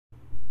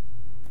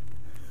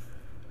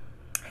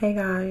Hey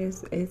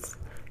guys, it's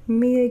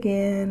me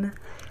again.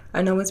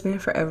 I know it's been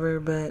forever,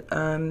 but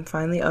I'm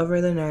finally over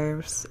the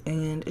nerves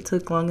and it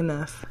took long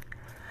enough.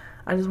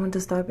 I just want to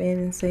stop in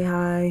and say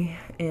hi,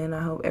 and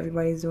I hope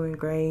everybody's doing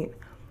great.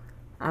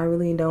 I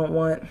really don't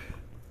want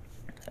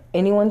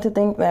anyone to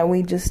think that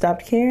we just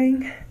stopped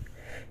caring.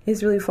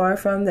 It's really far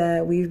from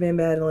that. We've been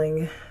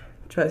battling,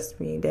 trust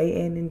me, day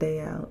in and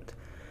day out.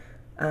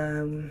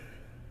 I'm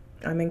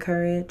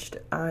encouraged.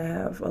 I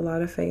have a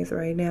lot of faith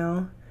right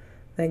now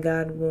that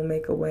God will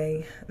make a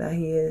way, that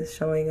He is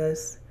showing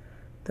us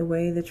the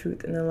way, the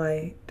truth, and the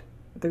light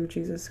through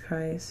Jesus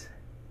Christ.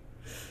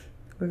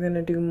 We're going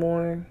to do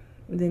more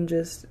than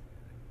just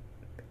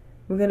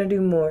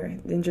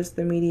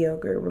the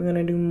mediocre. We're going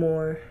to do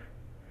more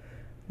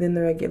than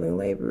the regular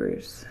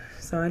laborers.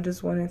 So I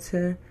just wanted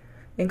to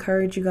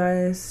encourage you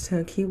guys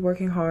to keep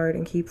working hard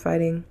and keep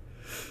fighting.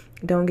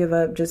 Don't give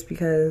up just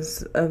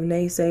because of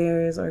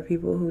naysayers or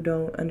people who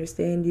don't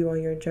understand you on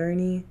your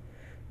journey,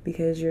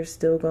 because you're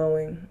still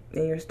going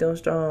and you're still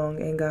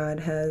strong and God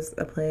has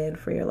a plan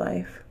for your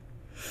life.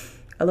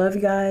 I love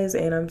you guys,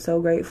 and I'm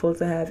so grateful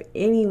to have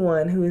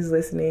anyone who is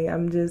listening.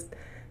 I'm just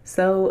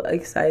so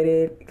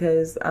excited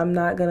because I'm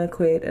not going to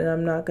quit and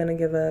I'm not going to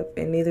give up,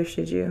 and neither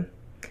should you.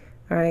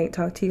 All right,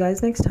 talk to you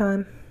guys next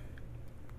time.